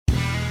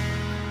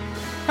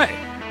Hey,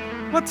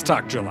 let's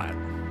talk Gillette.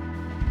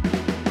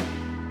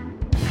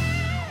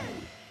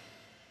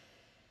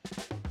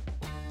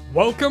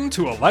 Welcome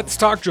to a Let's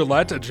Talk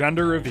Gillette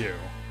agenda review.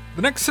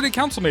 The next City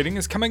Council meeting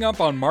is coming up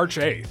on March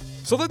 8th,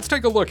 so let's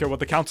take a look at what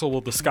the Council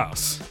will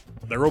discuss.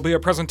 There will be a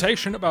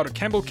presentation about a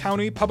Campbell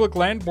County Public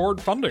Land Board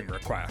funding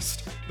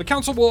request. The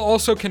Council will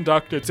also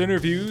conduct its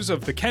interviews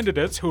of the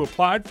candidates who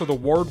applied for the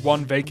Ward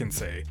 1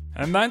 vacancy.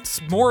 And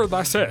that's more or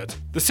less it.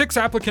 The 6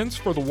 applicants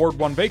for the Ward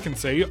 1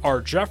 vacancy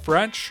are Jeff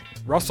Wrench,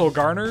 Russell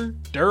Garner,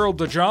 Daryl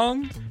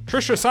DeJong,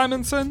 Tricia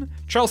Simonson,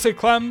 Chelsea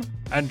Clem,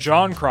 and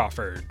John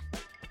Crawford.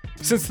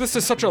 Since this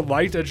is such a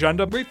light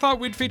agenda, we thought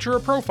we'd feature a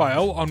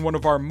profile on one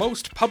of our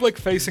most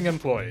public-facing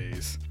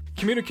employees,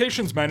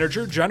 Communications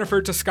Manager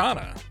Jennifer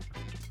Toscana.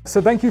 So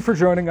thank you for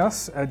joining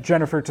us,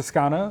 Jennifer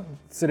Toscana,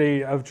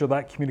 City of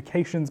Gillette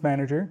Communications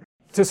Manager.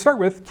 To start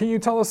with, can you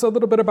tell us a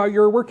little bit about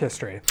your work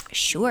history?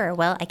 Sure.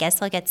 Well, I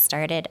guess I'll get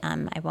started.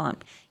 I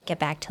won't get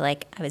back to I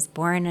was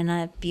born in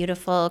a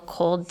beautiful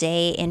cold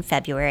day in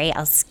February.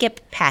 I'll skip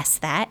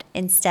past that.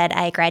 Instead,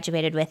 I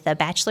graduated with a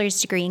bachelor's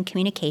degree in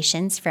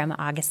communications from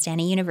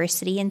Augustana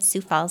University in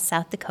Sioux Falls,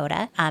 South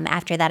Dakota.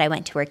 After that, I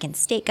went to work in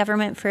state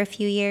government for a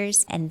few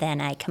years, and then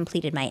I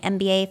completed my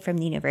MBA from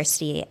the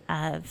University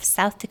of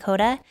South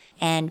Dakota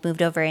and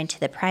moved over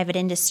into the private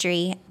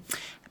industry.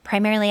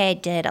 Primarily, I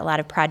did a lot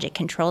of project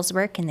controls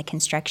work in the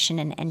construction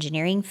and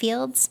engineering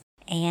fields,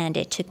 and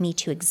it took me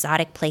to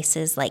exotic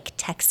places like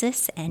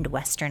Texas and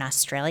Western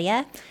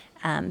Australia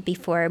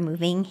before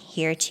moving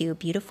here to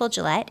beautiful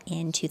Gillette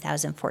in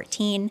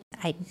 2014.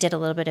 I did a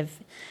little bit of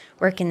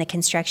work in the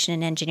construction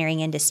and engineering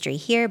industry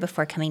here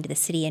before coming to the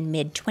city in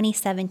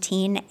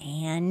mid-2017,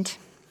 and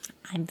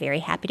I'm very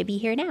happy to be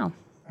here now.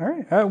 All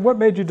right. What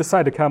made you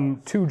decide to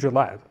come to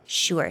Gillette?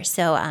 Sure.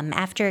 So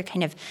after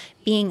kind of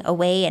being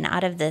away and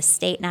out of the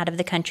state and out of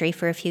the country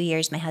for a few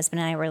years, my husband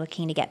and I were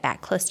looking to get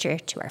back closer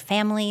to our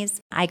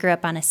families. I grew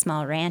up on a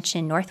small ranch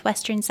in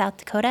northwestern South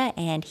Dakota,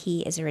 and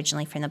he is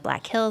originally from the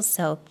Black Hills,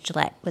 so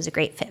Gillette was a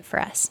great fit for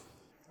us.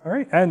 All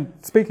right. And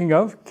speaking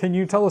of, can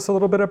you tell us a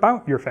little bit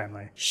about your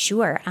family?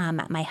 Sure.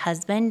 My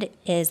husband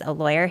is a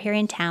lawyer here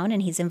in town,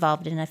 and he's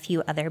involved in a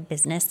few other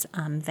business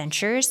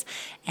ventures.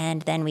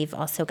 And then we've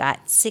also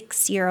got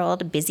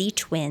 6-year-old busy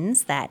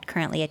twins that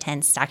currently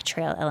attend Stock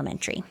Trail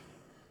Elementary.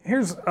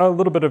 Here's a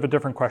little bit of a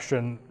different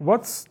question.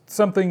 What's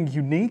something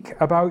unique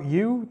about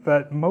you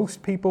that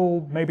most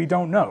people maybe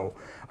don't know?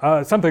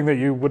 Something that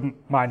you wouldn't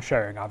mind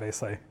sharing,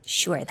 obviously.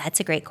 Sure, that's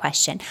a great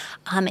question.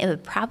 It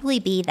would probably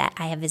be that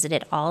I have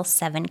visited all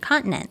 7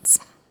 continents.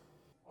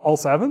 All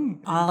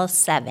 7? All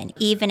 7,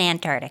 even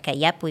Antarctica.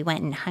 Yep, we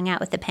went and hung out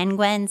with the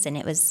penguins, and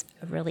it was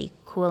a really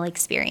cool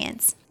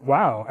experience.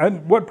 Wow.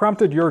 And what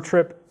prompted your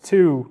trip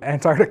to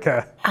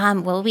Antarctica?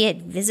 Well, we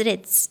had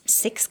visited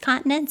 6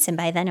 continents, and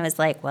by then it was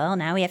well,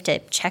 now we have to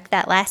check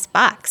that last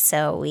box.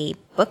 So we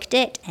booked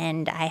it,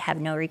 and I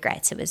have no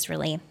regrets. It was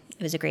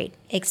a great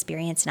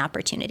experience and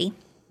opportunity.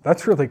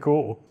 That's really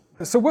cool.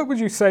 So what would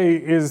you say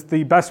is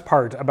the best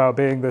part about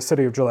being the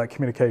City of Gillette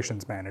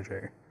Communications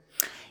Manager?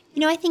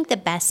 I think the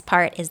best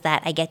part is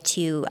that I get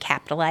to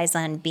capitalize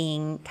on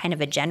being kind of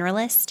a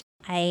generalist.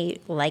 I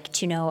like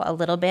to know a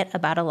little bit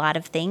about a lot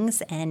of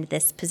things, and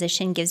this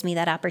position gives me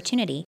that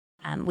opportunity.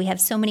 We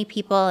have so many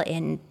people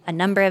in a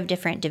number of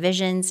different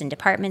divisions and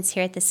departments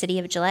here at the City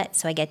of Gillette,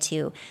 so I get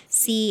to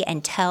see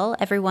and tell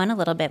everyone a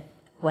little bit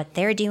what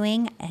they're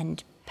doing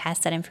and pass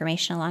that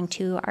information along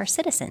to our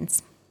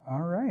citizens.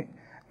 All right.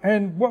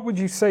 And what would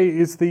you say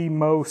is the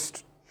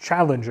most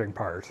challenging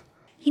part?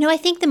 I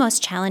think the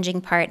most challenging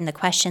part, and the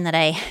question that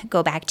I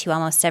go back to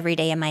almost every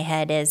day in my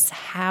head, is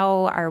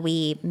how are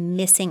we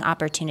missing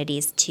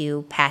opportunities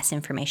to pass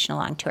information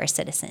along to our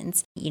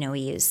citizens? We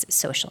use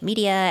social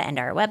media and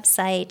our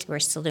website. We're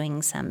still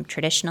doing some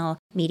traditional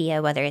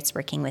media, whether it's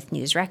working with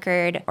News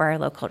Record or our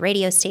local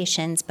radio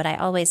stations, but I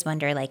always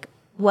wonder,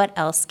 what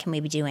else can we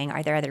be doing?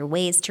 Are there other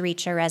ways to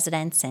reach our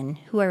residents, and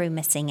who are we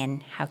missing,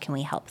 and how can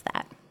we help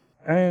that?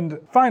 And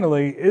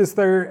finally, is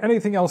there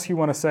anything else you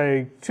want to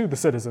say to the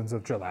citizens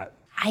of Gillette?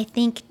 I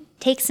think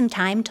take some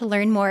time to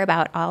learn more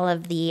about all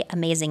of the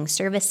amazing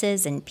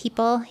services and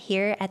people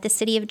here at the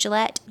City of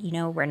Gillette.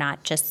 We're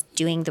not just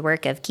doing the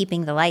work of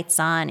keeping the lights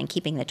on and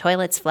keeping the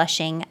toilets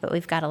flushing, but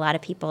we've got a lot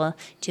of people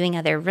doing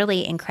other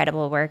really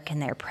incredible work,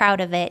 and they're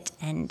proud of it,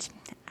 and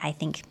I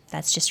think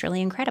that's just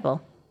really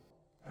incredible.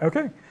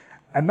 Okay,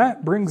 and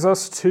that brings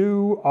us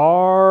to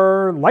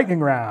our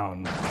lightning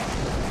round.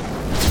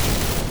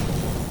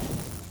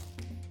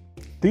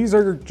 These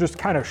are just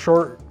kind of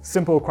short,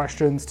 simple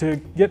questions to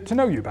get to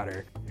know you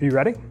better. Are you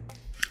ready?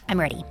 I'm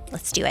ready.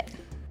 Let's do it.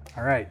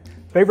 All right.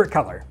 Favorite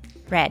color?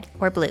 Red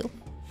or blue?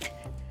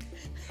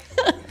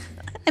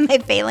 Am I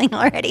failing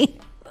already?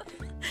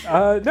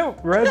 No,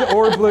 red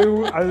or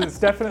blue.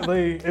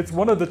 It's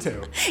one of the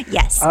two.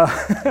 Yes.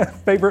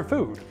 Favorite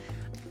food?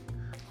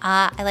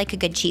 I like a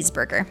good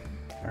cheeseburger.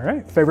 All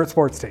right. Favorite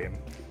sports team?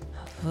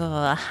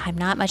 I'm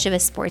not much of a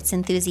sports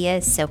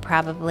enthusiast, so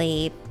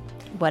probably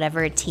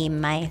whatever team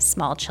my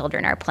small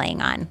children are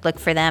playing on. Look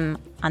for them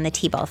on the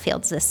T-ball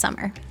fields this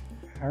summer.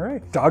 All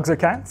right. Dogs or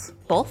cats?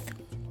 Both.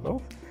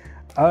 Well,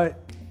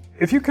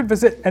 if you could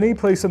visit any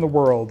place in the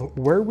world,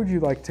 where would you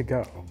like to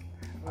go?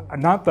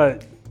 Not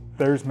that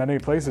there's many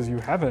places you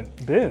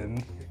haven't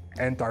been.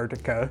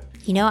 Antarctica.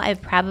 You know,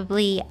 I'd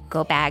probably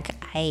go back.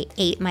 I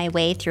ate my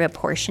way through a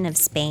portion of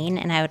Spain,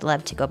 and I would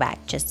love to go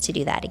back just to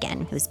do that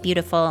again. It was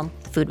beautiful.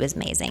 The food was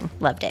amazing.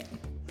 Loved it.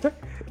 Okay.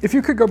 If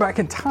you could go back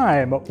in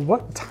time,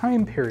 what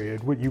time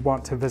period would you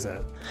want to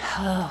visit?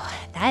 Oh,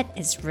 that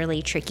is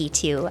really tricky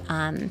too.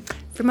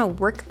 From a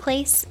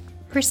workplace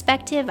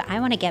perspective, I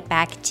want to get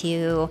back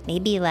to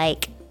maybe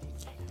like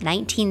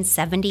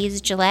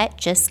 1970s Gillette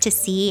just to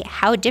see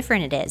how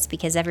different it is,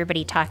 because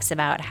everybody talks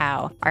about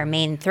how our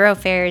main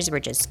thoroughfares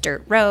were just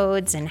dirt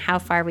roads and how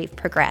far we've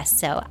progressed.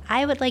 So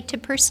I would like to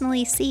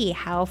personally see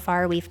how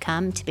far we've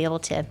come to be able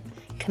to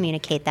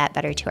communicate that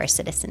better to our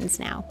citizens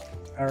now.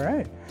 All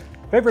right.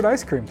 Favorite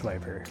ice cream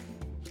flavor?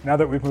 Now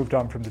that we've moved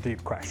on from the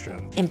deep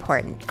question.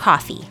 Important.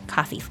 Coffee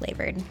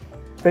flavored.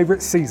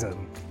 Favorite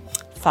season?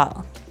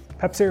 Fall.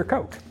 Pepsi or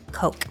Coke?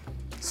 Coke.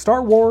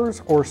 Star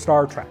Wars or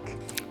Star Trek?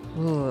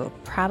 Ooh,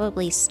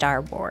 probably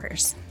Star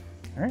Wars.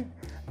 All right.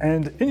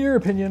 And in your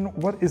opinion,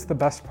 what is the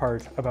best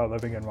part about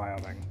living in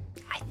Wyoming?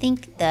 I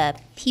think the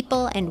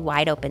people and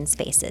wide open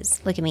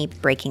spaces. Look at me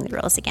breaking the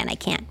rules again. I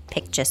can't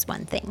pick just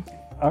one thing.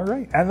 All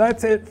right. And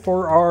that's it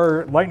for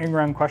our lightning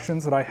round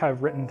questions that I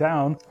have written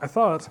down. I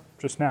thought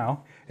just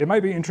now it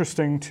might be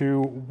interesting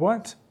to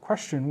what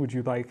question would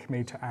you like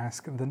me to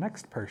ask the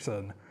next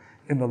person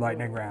in the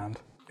lightning round?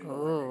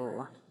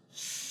 Ooh.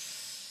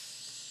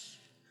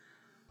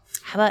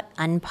 How about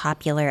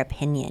unpopular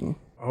opinion?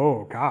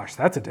 Oh gosh,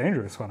 that's a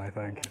dangerous one, I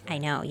think. I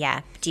know,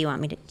 yeah. Do you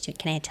want me to,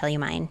 can I tell you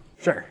mine?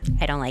 Sure.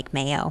 I don't like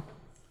mayo.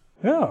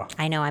 Yeah.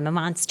 I know, I'm a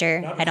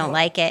monster. I don't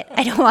like it.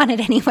 I don't want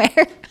it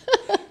anywhere.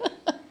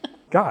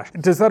 Gosh,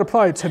 does that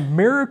apply to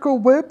Miracle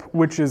Whip,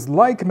 which is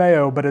like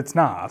mayo, but it's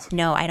not?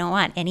 No, I don't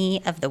want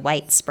any of the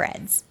white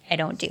spreads. I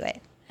don't do it.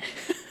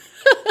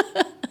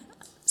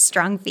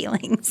 Strong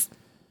feelings.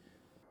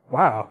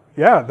 Wow.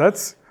 Yeah,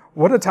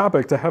 what a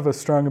topic to have a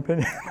strong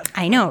opinion.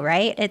 I know,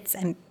 right? It's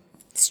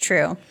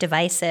true.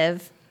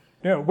 Divisive.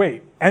 Yeah,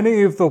 wait.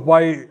 Any of the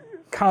white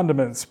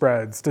condiment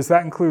spreads, does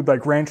that include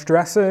like ranch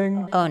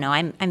dressing? Oh no,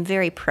 I'm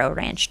very pro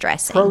ranch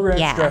dressing. Pro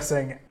ranch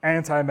dressing,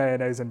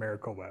 anti-mayonnaise, and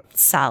Miracle Whip.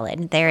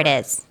 Solid. There it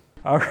is.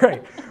 All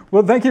right.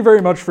 Well, thank you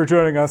very much for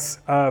joining us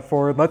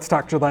for Let's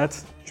Talk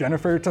Gillette.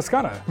 Jennifer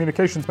Toscana,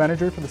 Communications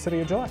Manager for the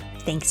City of Gillette.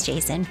 Thanks,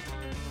 Jason.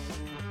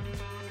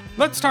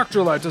 Let's Talk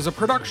Gillette is a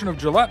production of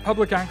Gillette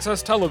Public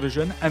Access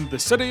Television and the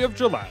City of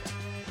Gillette.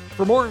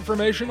 For more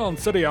information on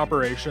city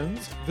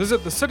operations,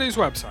 visit the city's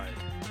website,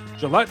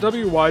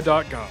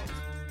 gillettewy.gov,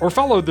 or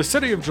follow the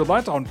City of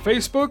Gillette on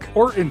Facebook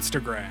or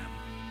Instagram.